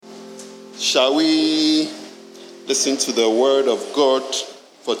Shall we listen to the word of God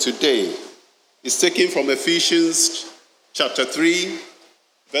for today? It's taken from Ephesians chapter 3,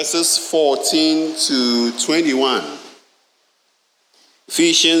 verses 14 to 21.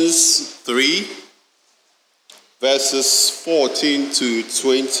 Ephesians 3, verses 14 to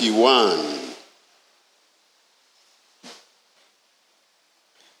 21.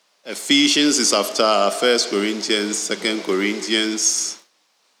 Ephesians is after 1 Corinthians, 2 Corinthians.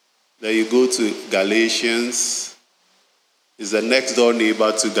 Then you go to Galatians. It's the next door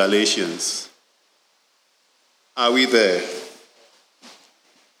neighbor to Galatians. Are we there?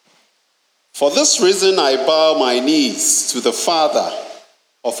 For this reason I bow my knees to the Father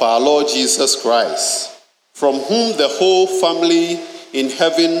of our Lord Jesus Christ, from whom the whole family in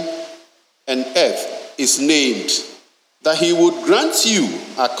heaven and earth is named, that he would grant you,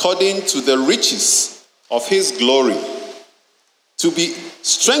 according to the riches of his glory, to be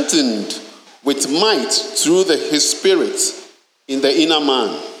strengthened with might through his Spirit in the inner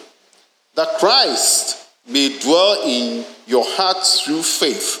man, that Christ may dwell in your hearts through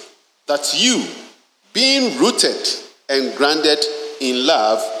faith, that you, being rooted and grounded in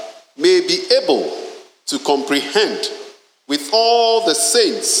love, may be able to comprehend with all the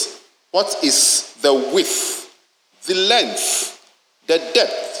saints what is the width, the length, the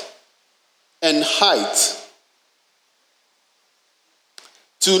depth, and height,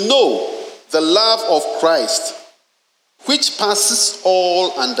 to know the love of Christ, which passes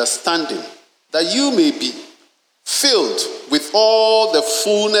all understanding, that you may be filled with all the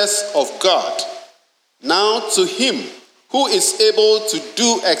fullness of God. Now to him who is able to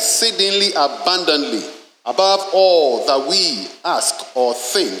do exceedingly abundantly above all that we ask or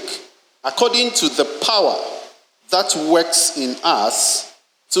think, according to the power that works in us,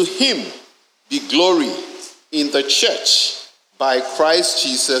 to him be glory in the church by Christ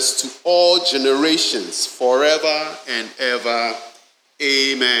Jesus to all generations, forever and ever.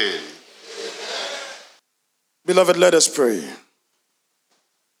 Amen. Beloved, let us pray.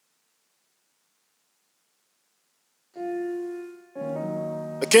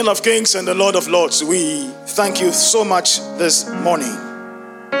 The King of Kings and the Lord of Lords, we thank you so much this morning.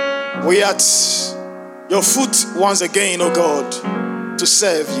 We are at your foot once again, O God, to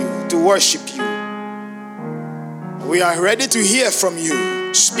serve you, to worship you. We are ready to hear from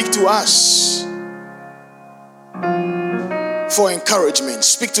you. Speak to us for encouragement.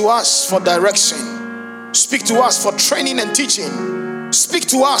 Speak to us for direction. Speak to us for training and teaching. Speak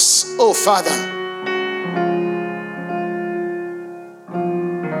to us, O Father.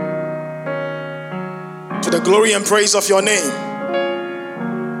 To the glory and praise of your name.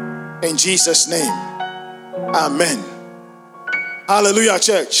 In Jesus' name. Amen. Hallelujah,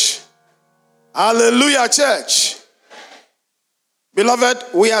 church. Hallelujah, church. Beloved,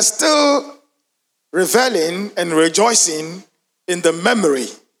 we are still reveling and rejoicing in the memory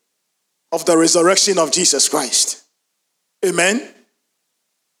of the resurrection of Jesus Christ. Amen.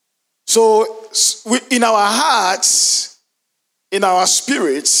 So, in our hearts, in our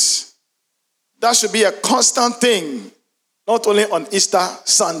spirits, that should be a constant thing, not only on Easter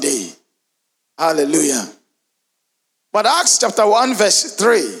Sunday. Hallelujah. But Acts chapter 1 verse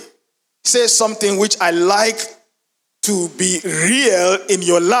 3 says something which I like to be real in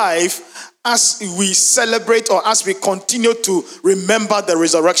your life as we celebrate or as we continue to remember the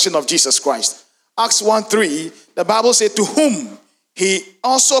resurrection of Jesus Christ. Acts 1:3, the Bible says, to whom he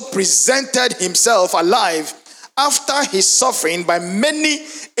also presented himself alive after his suffering by many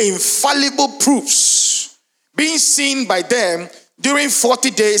infallible proofs, being seen by them during 40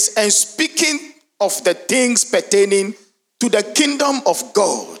 days and speaking of the things pertaining to the kingdom of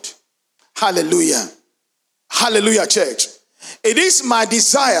God. Hallelujah. Hallelujah, church. It is my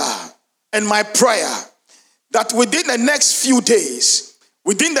desire and my prayer that within the next few days,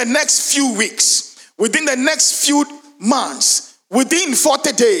 within the next few weeks, within the next few months, within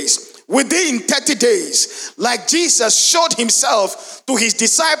 40 days, within 30 days, like Jesus showed himself to his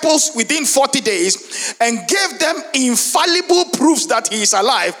disciples within 40 days and gave them infallible proofs that he is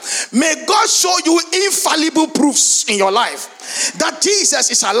alive, may God show you infallible proofs in your life that Jesus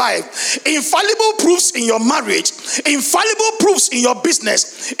is alive. Infallible proofs in your marriage, infallible proofs in your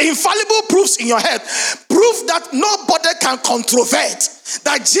business, infallible proofs in your health, proof that nobody can controvert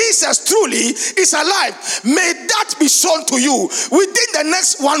that Jesus truly is alive. May that be shown to you within the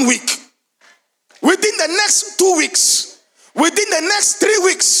next 1 week, within the next 2 weeks, within the next 3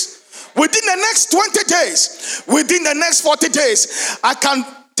 weeks, within the next 20 days, within the next 40 days. I can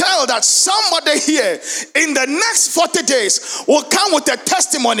tell that somebody here in the next 40 days will come with a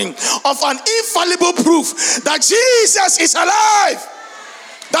testimony of an infallible proof that Jesus is alive.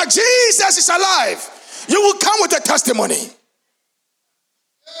 that Jesus is alive, you will come with a testimony.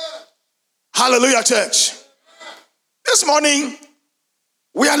 Hallelujah, church. This morning,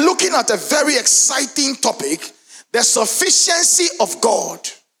 we are looking at a very exciting topic, the sufficiency of God.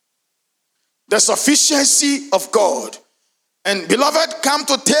 The sufficiency of God. And beloved, come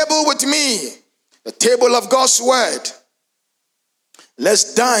to table with me, the table of God's word.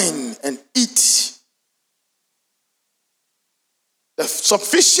 Let's dine and eat. The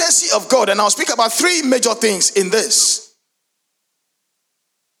sufficiency of God. And I'll speak about three major things in this.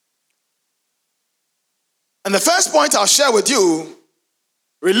 And the first point I'll share with you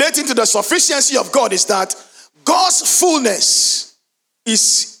relating to the sufficiency of God is that God's fullness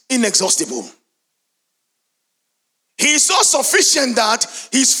is inexhaustible. He is so sufficient that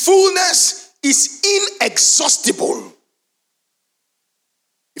his fullness is inexhaustible.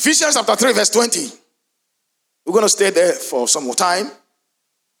 Ephesians chapter 3 verse 20. We're going to stay there for some more time.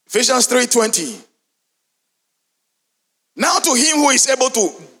 Ephesians 3:20. Now to him who is able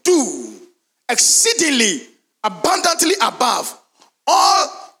to do exceedingly abundantly above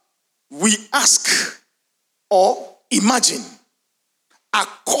all we ask or imagine,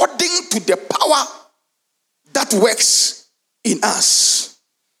 according to the power that works in us.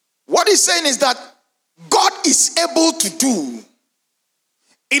 What he's saying is that God is able to do.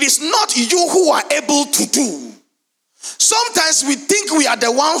 It is not you who are able to do. Sometimes we think we are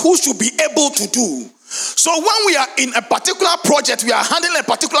the one who should be able to do. So when we are in a particular project, we are handling a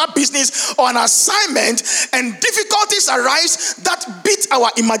particular business or an assignment, and difficulties arise that beat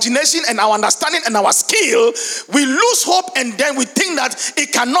our imagination and our understanding and our skill, we lose hope and then we think that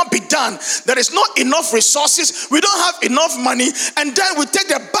it cannot be done. There is not enough resources, we don't have enough money, and then we take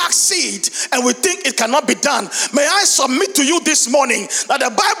the back seat and we think it cannot be done. May I submit to you this morning that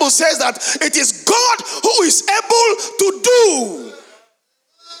the Bible says that it is God who is able to do.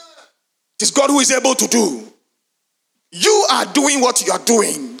 It is God who is able to do. You are doing what you are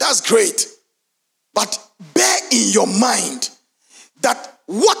doing. That's great. But bear in your mind that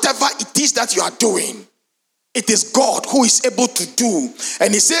whatever it is that you are doing, it is God who is able to do.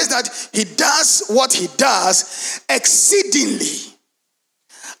 And he says that he does what he does exceedingly,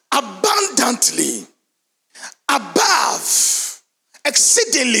 abundantly, above,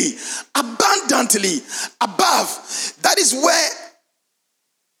 exceedingly, abundantly, above. That is where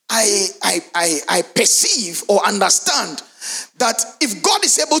I perceive or understand that if God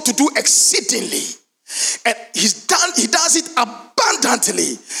is able to do exceedingly, and he does it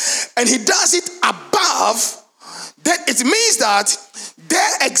abundantly, and he does it above, then it means that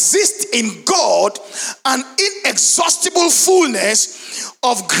there exists in God an inexhaustible fullness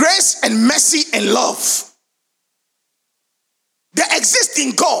of grace and mercy and love. There exists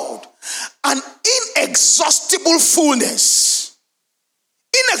in God an inexhaustible fullness.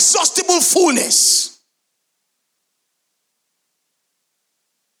 Inexhaustible fullness.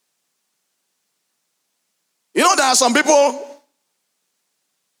 You know, there are some people,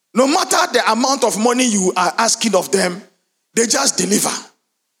 no matter the amount of money you are asking of them, they just deliver.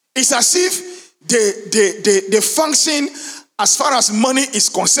 It's as if they function as far as money is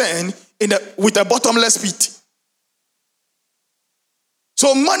concerned with a bottomless pit.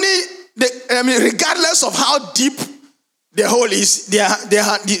 So money, regardless of how deep the hole is,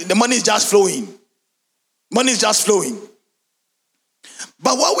 the money is just flowing. Money is just flowing.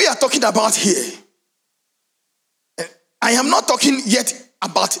 But what we are talking about here, I am not talking yet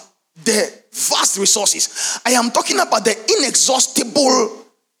about the vast resources. I am talking about the inexhaustible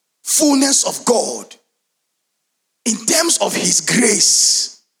fullness of God in terms of his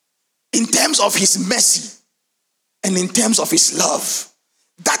grace, in terms of his mercy, and in terms of his love.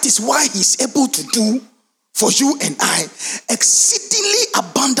 That is why he's able to do for you and I exceedingly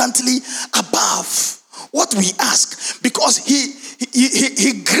abundantly above what we ask, because he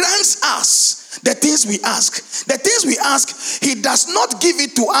grants us the things we ask. The things we ask, he does not give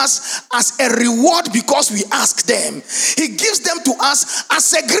it to us as a reward because we ask them. He gives them to us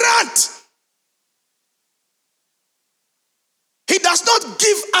as a grant. He does not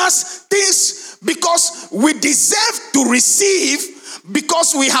give us things because we deserve to receive,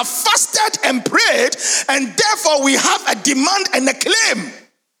 because we have fasted and prayed, and therefore we have a demand and a claim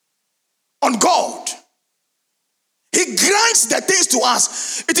on God. He grants the things to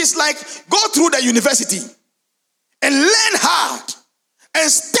us. It is like go through the university and learn hard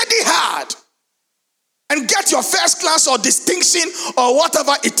and study hard and get your first class or distinction or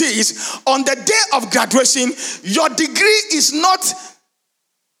whatever it is. On the day of graduation, your degree is not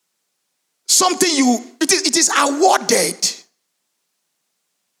something it is awarded.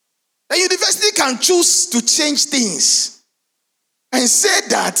 The university can choose to change things. and say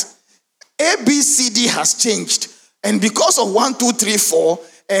that ABCD has changed, and because of 1, 2, 3, 4,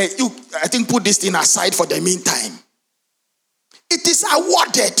 you, I think, put this thing aside for the meantime. It is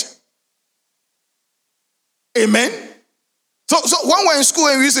awarded. Amen. So when we're in school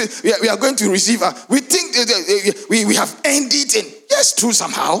and we say we are going to receive, we think we have earned it, and yes, true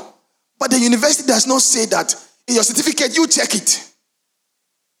somehow. But the university does not say that in your certificate. You check it.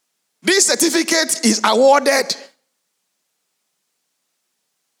 This certificate is awarded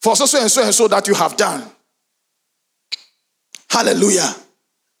for so and so and so that you have done. Hallelujah.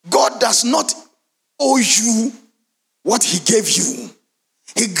 God does not owe you what he gave you.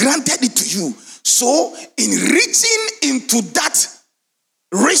 He granted it to you. So in reaching into that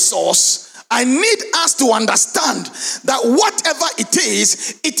resource, I need us to understand that whatever it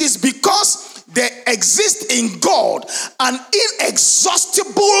is because there exists in God an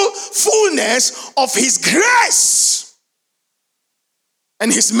inexhaustible fullness of his grace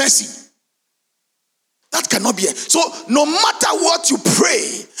and his mercy. That cannot be. So no matter what you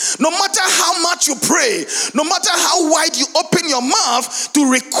pray, no matter how much you pray, no matter how wide you open your mouth to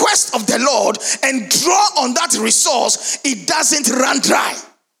request of the Lord and draw on that resource, it doesn't run dry.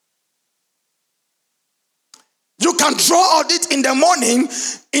 You can draw on it in the morning,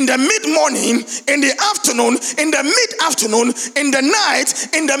 in the mid-morning, in the afternoon, in the mid-afternoon, in the night,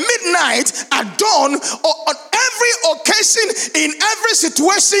 in the midnight, at dawn, or on every occasion, in every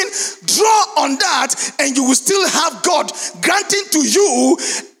situation. Draw on that, and you will still have God granting to you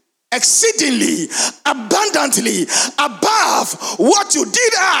exceedingly, abundantly, above what you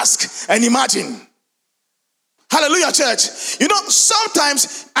did ask and imagine. Hallelujah, church. You know,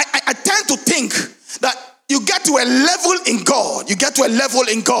 sometimes I tend to think that you get to a level in God. You get to a level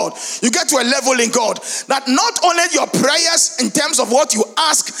in God. You get to a level in God that not only your prayers in terms of what you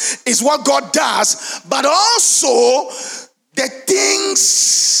ask is what God does, but also the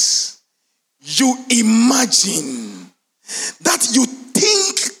things you imagine that you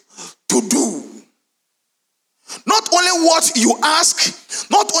think to do. Not only what you ask,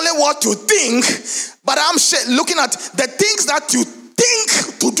 not only what you think, but I'm looking at the things that you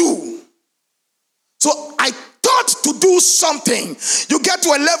think to do. So I thought to do something. You get to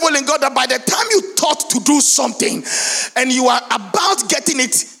a level in God that by the time you thought to do something and you are about getting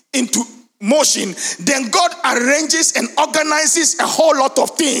it into motion, then God arranges and organizes a whole lot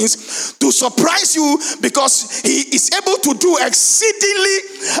of things to surprise you, because he is able to do exceedingly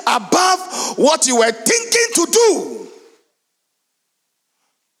above what you were thinking to do.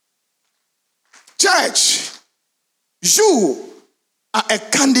 Church, you are a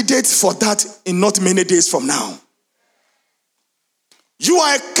candidate for that in not many days from now. You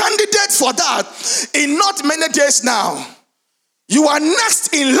are a candidate for that in not many days now. You are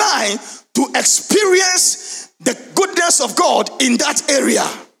next in line to experience the goodness of God in that area.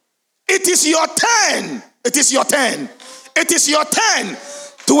 It is your turn. It is your turn. It is your turn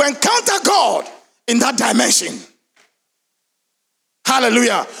to encounter God in that dimension.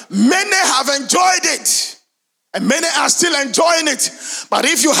 Hallelujah. Many have enjoyed it, and many are still enjoying it. But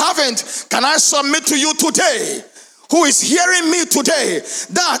if you haven't, can I submit to you today, who is hearing me today,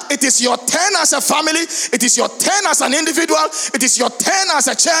 that it is your turn as a family, it is your turn as an individual, it is your turn as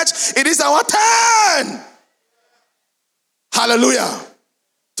a church, it is our turn. Hallelujah.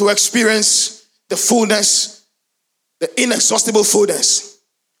 To experience the fullness, the inexhaustible fullness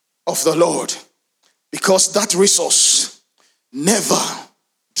of the Lord. Because that resource never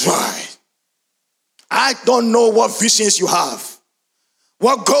dry. I don't know what visions you have,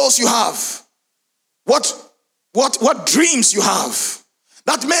 what goals you have, what dreams you have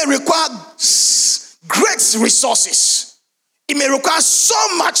that may require great resources. It may require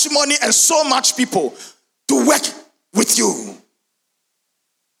so much money and so much people to work with you.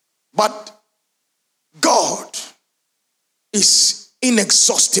 But God is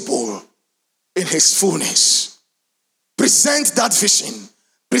inexhaustible in his fullness. Present that vision.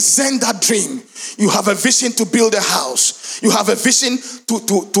 Present that dream. You have a vision to build a house. You have a vision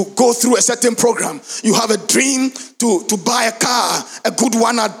to go through a certain program. You have a dream to buy a car, a good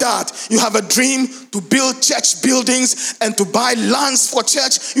one at that. You have a dream to build church buildings and to buy lands for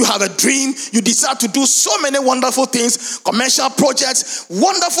church. You have a dream. You desire to do so many wonderful things, commercial projects,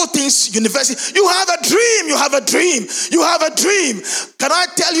 wonderful things, university. You have a dream. You have a dream. You have a dream. Can I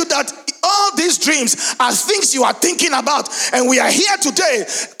tell you that all these dreams are things you are thinking about, and we are here today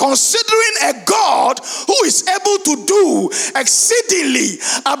considering a God who is able to do exceedingly,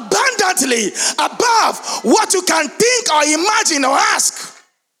 abundantly, above what you can think or imagine or ask.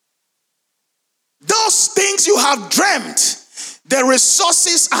 Those things you have dreamt, the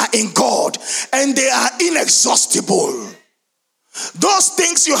resources are in God, and they are inexhaustible. Those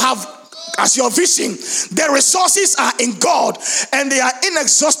things you have as your vision, the resources are in God and they are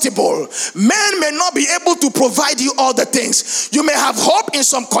inexhaustible. Men may not be able to provide you all the things. You may have hope in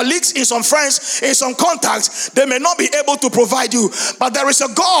some colleagues, in some friends, in some contacts. They may not be able to provide you, but there is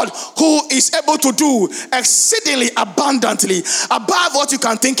a God who is able to do exceedingly abundantly above what you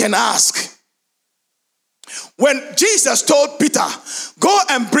can think and ask. When Jesus told Peter, go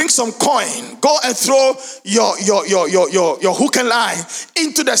and bring some coin, go and throw your hook and line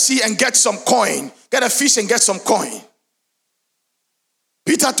into the sea and get some coin, get a fish and get some coin.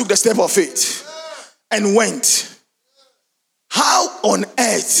 Peter took the step of faith and went. How on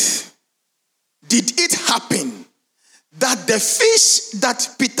earth did it happen that the fish that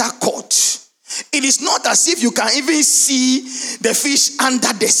Peter caught, it is not as if you can even see the fish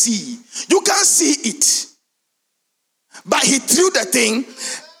under the sea. You can't see it. But he threw the thing,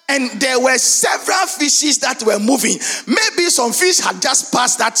 and there were several fishes that were moving. Maybe some fish had just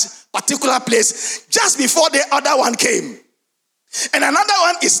passed that particular place just before the other one came. And another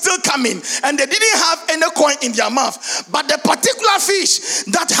one is still coming, and they didn't have any coin in their mouth. But the particular fish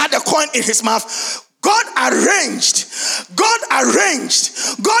that had a coin in his mouth, God arranged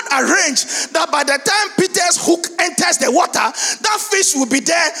that by the time Peter's hook enters the water, that fish will be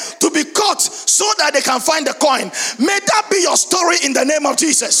there to be caught so that they can find the coin. May that be your story in the name of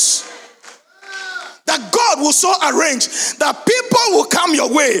Jesus. That God will so arrange that people will come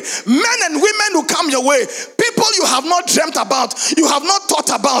your way. Men and women will come your way. People you have not dreamt about, you have not thought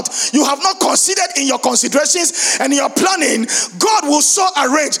about, you have not considered in your considerations and your planning. God will so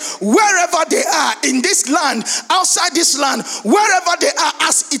arrange wherever they are in this land, outside this land, wherever they are,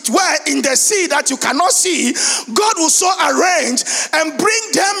 as it were in the sea that you cannot see. God will so arrange and bring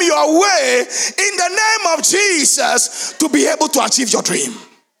them your way in the name of Jesus to be able to achieve your dream.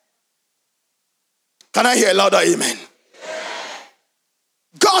 Can I hear a louder amen?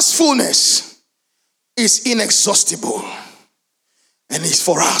 God's fullness is inexhaustible, and it's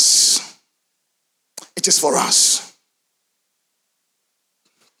for us. It is for us.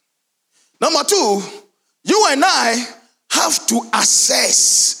 Number two, you and I have to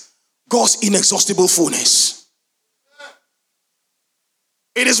assess God's inexhaustible fullness.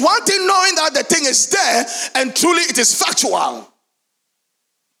 It is one thing knowing that the thing is there and truly it is factual.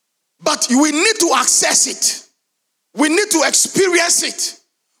 But we need to access it. We need to experience it.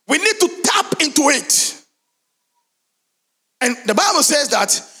 We need to tap into it. And the Bible says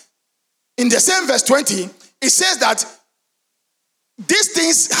that in the same verse 20, it says that these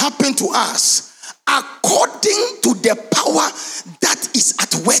things happen to us according to the power that is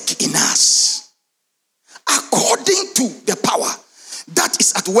at work in us. According to the power that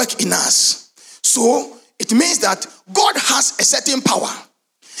is at work in us. So it means that God has a certain power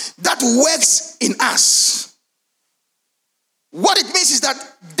that works in us. What it means is that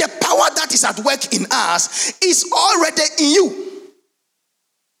the power that is at work in us is already in you.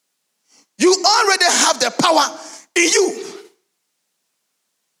 You already have the power in you.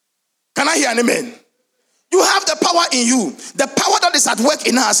 Can I hear an amen? You have the power in you. The power that is at work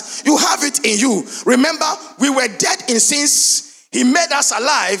in us, you have it in you. Remember, we were dead in sins. He made us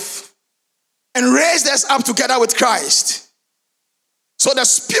alive and raised us up together with Christ. So the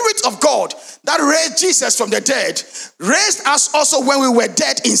Spirit of God that raised Jesus from the dead raised us also when we were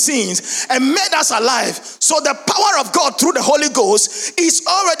dead in sins and made us alive. So the power of God through the Holy Ghost is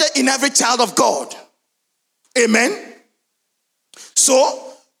already in every child of God. Amen.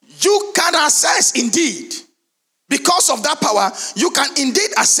 So you can access indeed, because of that power, you can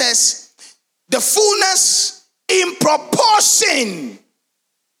indeed access the fullness in proportion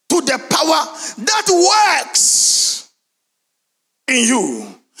to the power that works in you,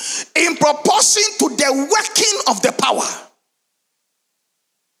 in proportion to the working of the power.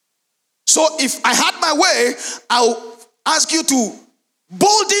 So if I had my way, I'll ask you to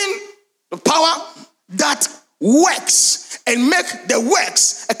bolden the power that works and make the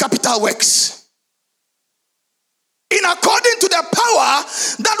works a capital works. In according to the power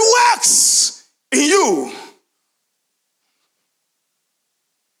that works in you.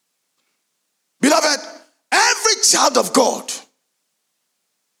 Beloved, every child of God,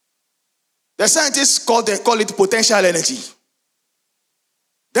 the scientists call it potential energy.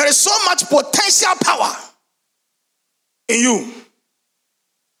 There is so much potential power in you.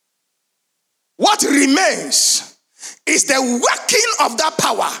 What remains is the working of that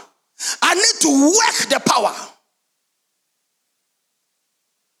power. I need to work the power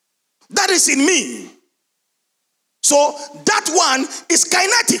that is in me. So that one is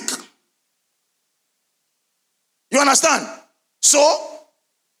kinetic. You understand? So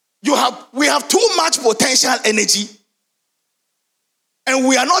we have too much potential energy and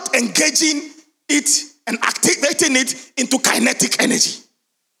we are not engaging it and activating it into kinetic energy.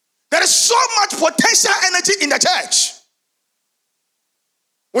 There is so much potential energy in the church.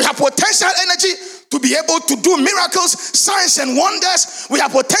 We have potential energy to be able to do miracles, signs and wonders. We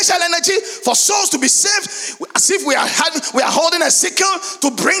have potential energy for souls to be saved, as if we are holding a sickle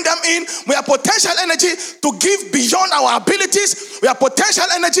to bring them in. We have potential energy to give beyond our abilities. We have potential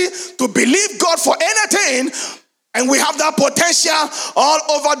energy to believe God for anything. And we have that potential all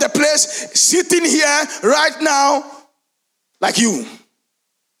over the place, sitting here right now like you.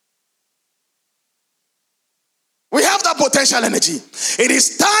 We have that potential energy. It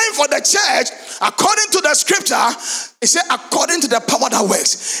is time for the church, according to the scripture, it says according to the power that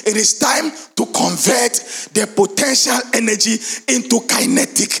works, it is time to convert the potential energy into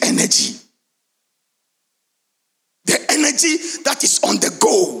kinetic energy. The energy that is on the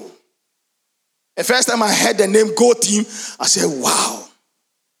go. The first time I heard the name Go Team, I said, wow.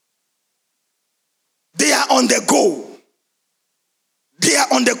 They are on the go. They are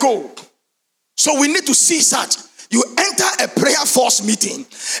on the go. So we need to see such. You enter a prayer force meeting,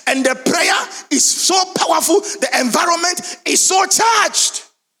 and the prayer is so powerful, the environment is so charged.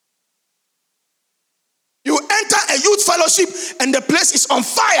 You enter a youth fellowship, and the place is on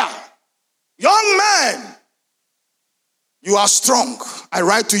fire. Young man, you are strong. I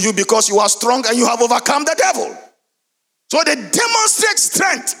write to you because you are strong and you have overcome the devil. So they demonstrate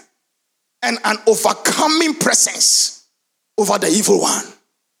strength and an overcoming presence over the evil one.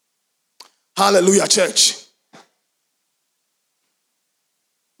 Hallelujah, church.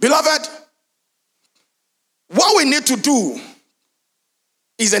 Beloved, what we need to do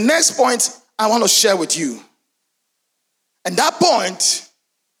is the next point I want to share with you. And that point,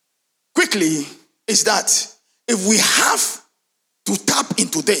 quickly, is that if we have to tap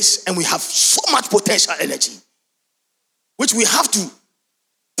into this and we have so much potential energy, which we have to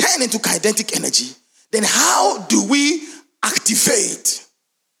turn into kinetic energy, then how do we activate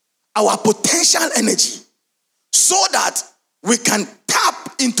our potential energy so that we can tap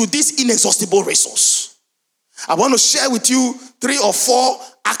into this inexhaustible resource? I want to share with you 3 or 4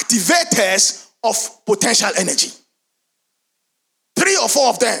 activators of potential energy. 3 or 4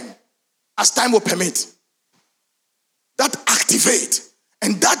 of them, as time will permit, that activate.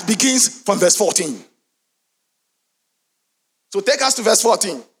 And that begins from verse 14. So take us to verse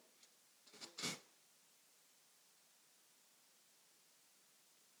 14.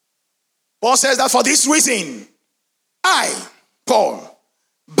 Paul says that for this reason, I, Paul,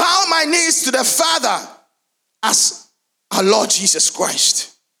 bow my knees to the Father as our Lord Jesus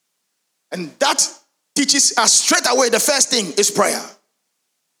Christ. And that teaches us straight away the first thing is prayer.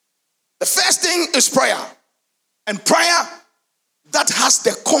 The first thing is prayer. And prayer that has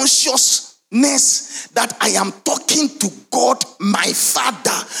the consciousness that I am talking to God, my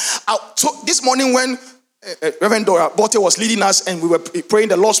Father. So this morning when Reverend Dora Botte was leading us and we were praying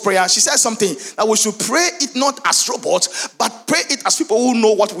the Lord's Prayer, she said something that we should pray it not as robots, but pray it as people who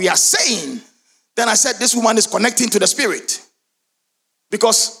know what we are saying. Then I said, this woman is connecting to the Spirit.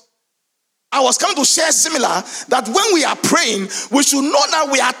 Because I was coming to share similar, that when we are praying, we should know that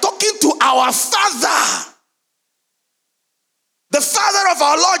we are talking to our Father. The Father of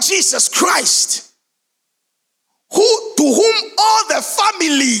our Lord Jesus Christ. To whom all the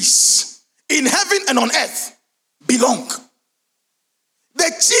families in heaven and on earth belong.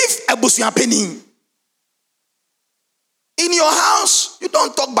 The chief Ebusuapeni. In your house, you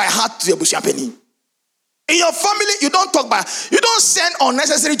don't talk by heart to Ebusuapeni. In your family, you don't send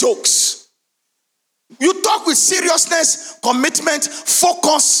unnecessary jokes. You talk with seriousness, commitment,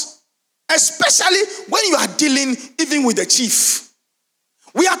 focus, especially when you are dealing even with the chief.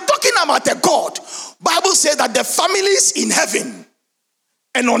 We are talking about a God. Bible says that the families in heaven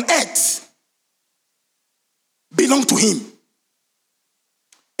and on earth belong to him.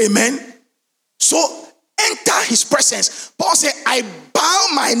 Amen. So enter his presence. Paul said, I bow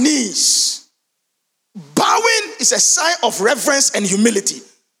my knees. Bowing is a sign of reverence and humility.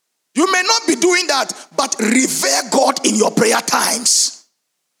 You may not be doing that, but revere God in your prayer times.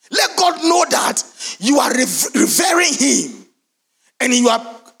 Let God know that you are revering him. And you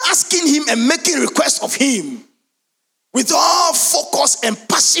are asking him and making requests of him with all focus and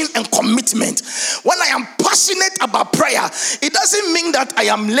passion and commitment. When I am passionate about prayer, it doesn't mean that I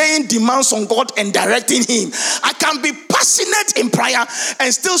am laying demands on God and directing him. I can be passionate in prayer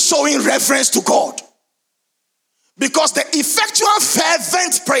and still showing reverence to God. Because the effectual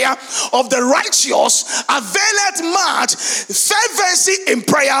fervent prayer of the righteous availeth much. Fervency in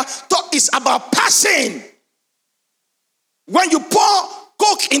prayer is about passion. When you pour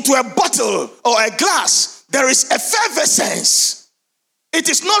Coke into a bottle or a glass, there is effervescence. It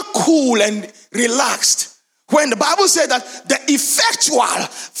is not cool and relaxed when the Bible said that the effectual,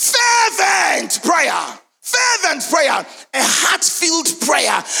 fervent prayer, a heart-filled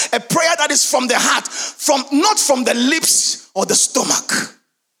prayer, a prayer that is from the heart, not from the lips or the stomach.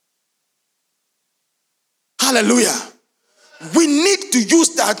 Hallelujah. We need to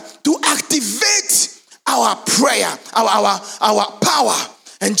use that to activate our prayer, our power.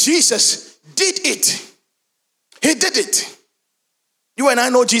 And Jesus did it. He did it. You and I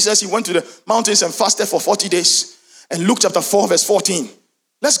know Jesus. He went to the mountains and fasted for 40 days. And Luke chapter 4 verse 14.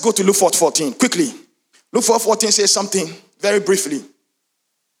 Let's go to Luke 4:14 quickly. Luke 4:14 says something very briefly.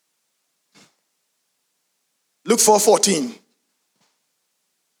 Luke 4:14.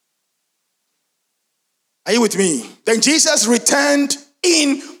 Are you with me? Then Jesus returned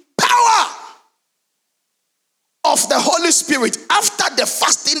in power of the Holy Spirit after the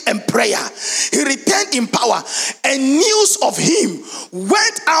fasting and prayer. He returned in power, and news of him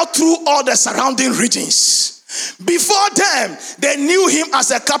went out through all the surrounding regions. Before them, they knew him as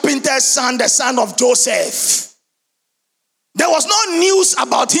a carpenter's son, the son of Joseph. There was no news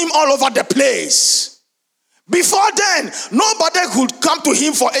about him all over the place. Before then, nobody could come to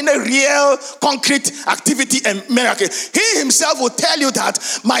him for any real concrete activity and miracle. He himself will tell you that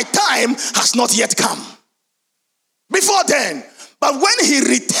my time has not yet come. Before then, but when he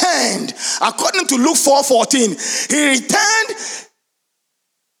returned, according to Luke 4:14, he returned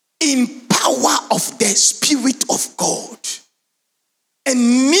in power of the Spirit of God.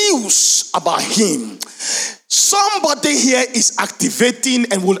 And news about him. Somebody here is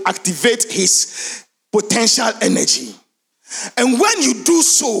activating and will activate his potential energy. And when you do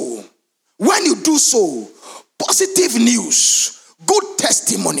so, positive news, good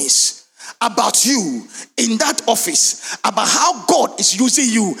testimonies about you in that office, about how God is using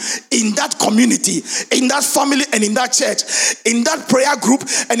you in that community, in that family and in that church, in that prayer group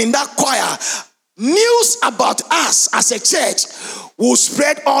and in that choir. News about us as a church will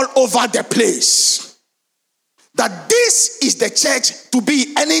spread all over the place. That this is the church to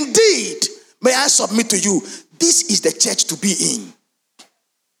be. And indeed, may I submit to you, this is the church to be in.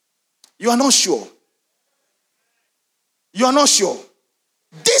 You are not sure. You are not sure.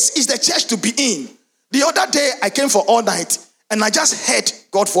 This is the church to be in. The other day, I came for all night, and I just heard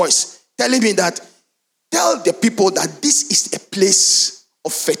God's voice telling me that, tell the people that this is a place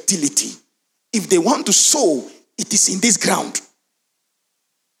of fertility. If they want to sow, it is in this ground.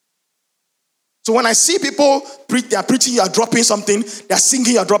 So when I see people preach, they are preaching, you are dropping something, they are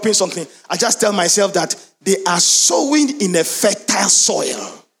singing, you are dropping something, I just tell myself that they are sowing in a fertile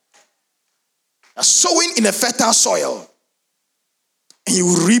soil. They are sowing in a fertile soil. And you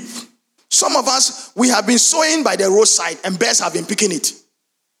will reap. Some of us, we have been sowing by the roadside and birds have been picking it.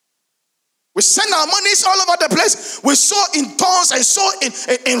 We send our monies all over the place. We sow in thorns and sow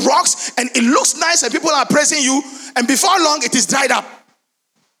in rocks, and it looks nice and people are praising you, and before long it is dried up.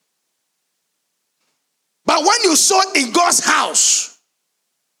 But when you sow in God's house,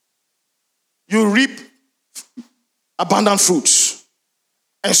 you reap abundant fruits.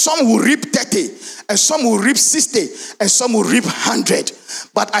 And some will reap 30, and some will reap 60, and some will reap 100.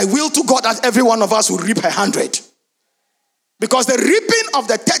 But I will to God that every one of us will reap 100. Because the reaping of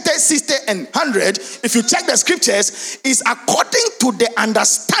the 30, 60, and 100, if you check the scriptures, is according to the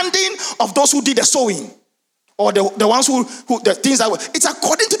understanding of those who did the sowing. Or the ones who the things that were. It's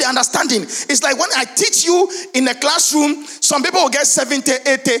according to the understanding. It's like when I teach you in a classroom, some people will get 70,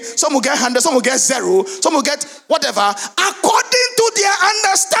 80, some will get 100, some will get 0, some will get whatever, according to their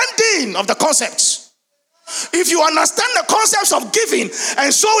understanding of the concepts. If you understand the concepts of giving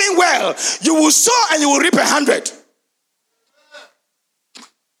and sowing well, you will sow and you will reap 100.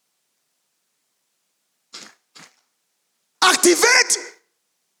 Activate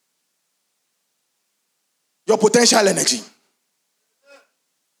your potential energy.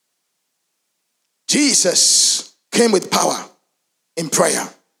 Jesus came with power in prayer.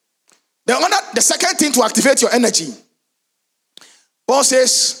 The second thing to activate your energy, Paul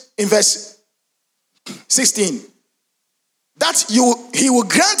says in verse 16, that he will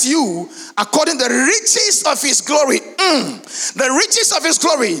grant you according to the riches of his glory. The riches of his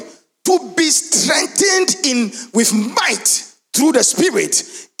glory to be strengthened with might through the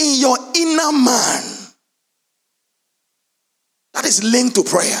Spirit in your inner man. That is linked to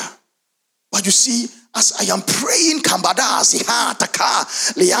prayer. But you see, as I am praying,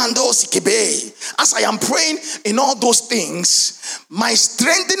 as I am praying in all those things, my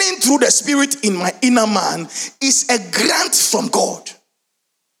strengthening through the Spirit in my inner man is a grant from God.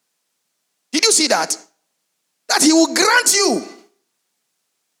 Did you see that? That he will grant you.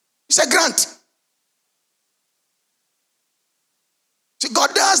 It's a grant. See,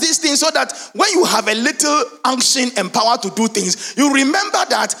 God does these things so that when you have a little unction and power to do things, you remember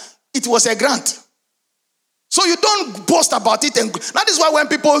that it was a grant. So you don't boast about it. And that is why when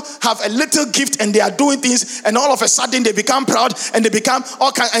people have a little gift and they are doing things and all of a sudden they become proud and they become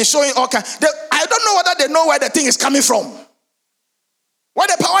all kind and showing all kind. I don't know whether they know where the thing is coming from. Where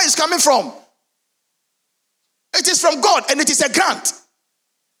the power is coming from. It is from God and it is a grant.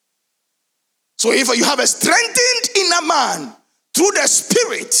 So if you have a strengthened inner man through the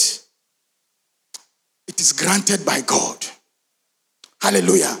Spirit, it is granted by God.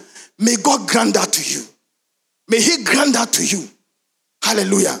 Hallelujah. May God grant that to you. May he grant that to you.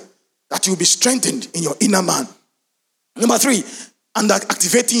 Hallelujah. That you will be strengthened in your inner man. Number 3, under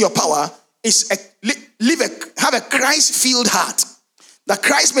activating your power is have a Christ-filled heart. That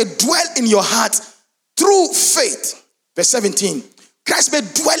Christ may dwell in your heart through faith. Verse 17. Christ may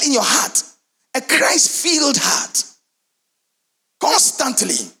dwell in your heart. A Christ-filled heart.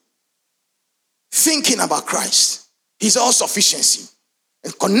 Constantly thinking about Christ. His all-sufficiency.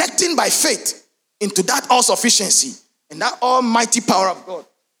 And connecting by faith into that all-sufficiency and that almighty power of God.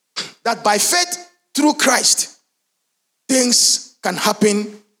 That by faith through Christ, things can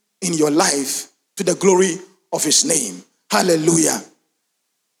happen in your life to the glory of his name. Hallelujah.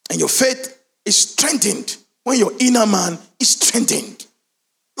 And your faith is strengthened when your inner man is strengthened.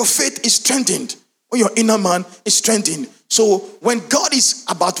 Your faith is strengthened when your inner man is strengthened. So when God is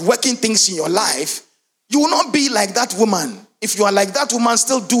about working things in your life, you will not be like that woman. If you are like that woman,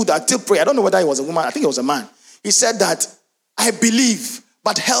 still do that, still pray. I don't know whether it was a woman. I think it was a man. He said that, I believe,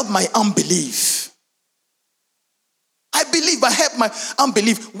 but help my unbelief. I believe, but help my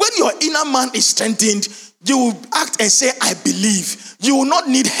unbelief. When your inner man is strengthened, you will act and say, I believe. You will not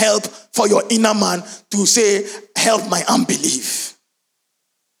need help for your inner man to say, help my unbelief.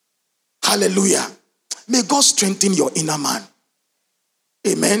 Hallelujah. May God strengthen your inner man.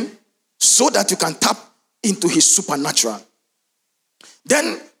 Amen. So that you can tap into his supernatural.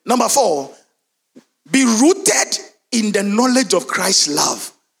 Then, number 4, be rooted in the knowledge of Christ's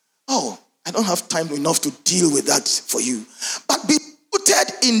love. Oh, I don't have time enough to deal with that for you. But be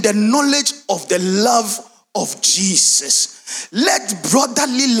rooted in the knowledge of the love of Jesus. Let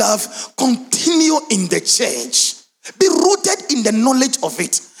brotherly love continue in the church. Be rooted in the knowledge of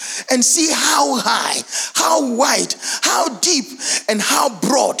it. And see how high, how wide, how deep, and how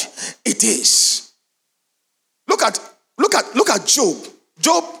broad it is. Look at Job.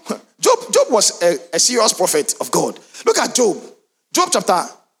 Job was a serious prophet of God. Look at Job. Job chapter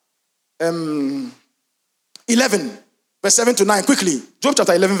 11, verse 7 to 9. Quickly. Job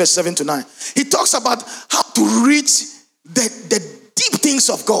chapter 11, verse 7 to 9. He talks about how to reach the deep things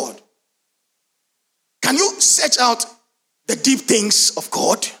of God. Can you search out the deep things of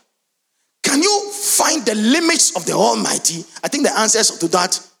God? Can you find the limits of the Almighty? I think the answer to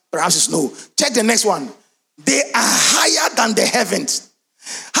that perhaps is no. Check the next one. They are higher than the heavens.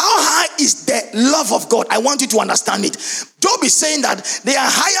 How high is the love of God? I want you to understand it. Job is saying that they are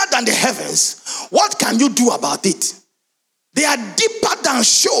higher than the heavens. What can you do about it? They are deeper than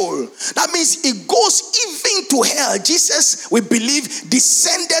Sheol. That means it goes even to hell. Jesus, we believe,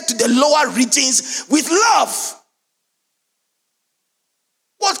 descended to the lower regions with love.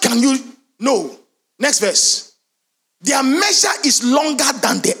 What can you know? Next verse. Their measure is longer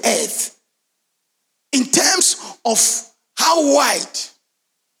than the earth in terms of how wide,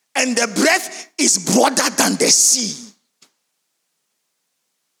 and the breadth is broader than the sea.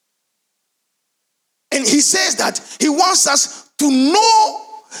 And he says that he wants us to know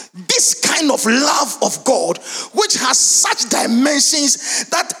this kind of love of God, which has such dimensions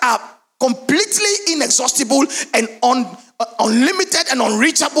that are completely inexhaustible and unlimited and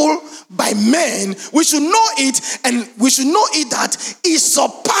unreachable by men. We should know it, and we should know it that it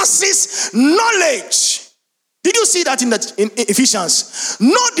surpasses knowledge. Did you see that in Ephesians?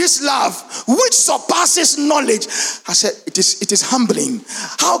 Know this love which surpasses knowledge. I said it is humbling.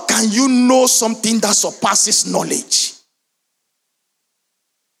 How can you know something that surpasses knowledge?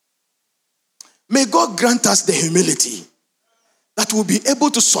 May God grant us the humility that we'll be able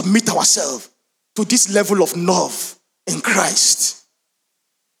to submit ourselves to this level of love in Christ.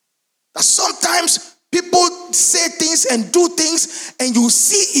 That sometimes people say things and do things and you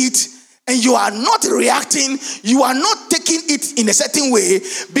see it and you are not reacting, you are not taking it in a certain way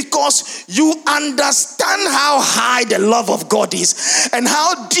because you understand how high the love of God is and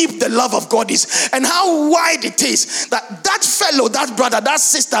how deep the love of God is and how wide it is. That fellow, that brother, that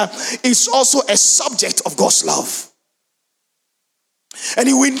sister is also a subject of God's love. And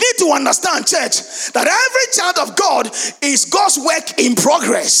we need to understand, church, that every child of God is God's work in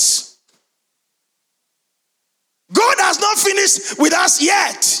progress. God has not finished with us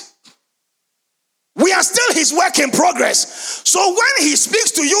yet. We are still his work in progress. So when he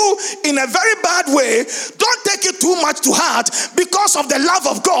speaks to you in a very bad way, don't take it too much to heart because of the love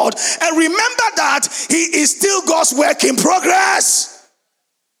of God. And remember that he is still God's work in progress.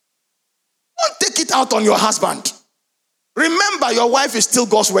 Don't take it out on your husband. Remember, your wife is still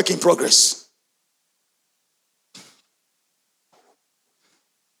God's work in progress.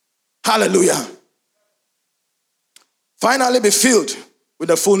 Hallelujah. Finally, be filled with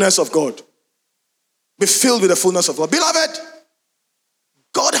the fullness of God. Be filled with the fullness of God. Beloved,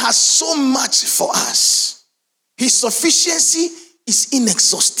 God has so much for us. His sufficiency is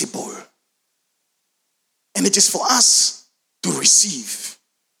inexhaustible. And it is for us to receive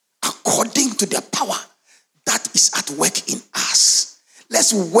according to the power that is at work in us.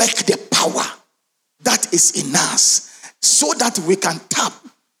 Let's work the power that is in us so that we can tap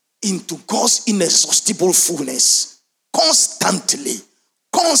into God's inexhaustible fullness constantly.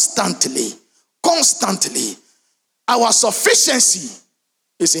 Our sufficiency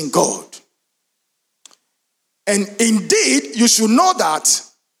is in God. And indeed, you should know that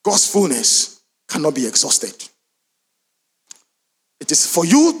God's fullness cannot be exhausted. It is for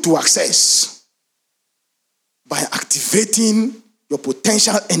you to access by activating your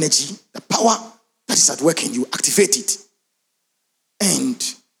potential energy, the power that is at work in you. Activate it.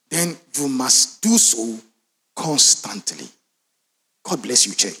 And then you must do so constantly. God bless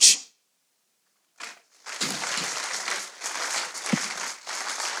you, church.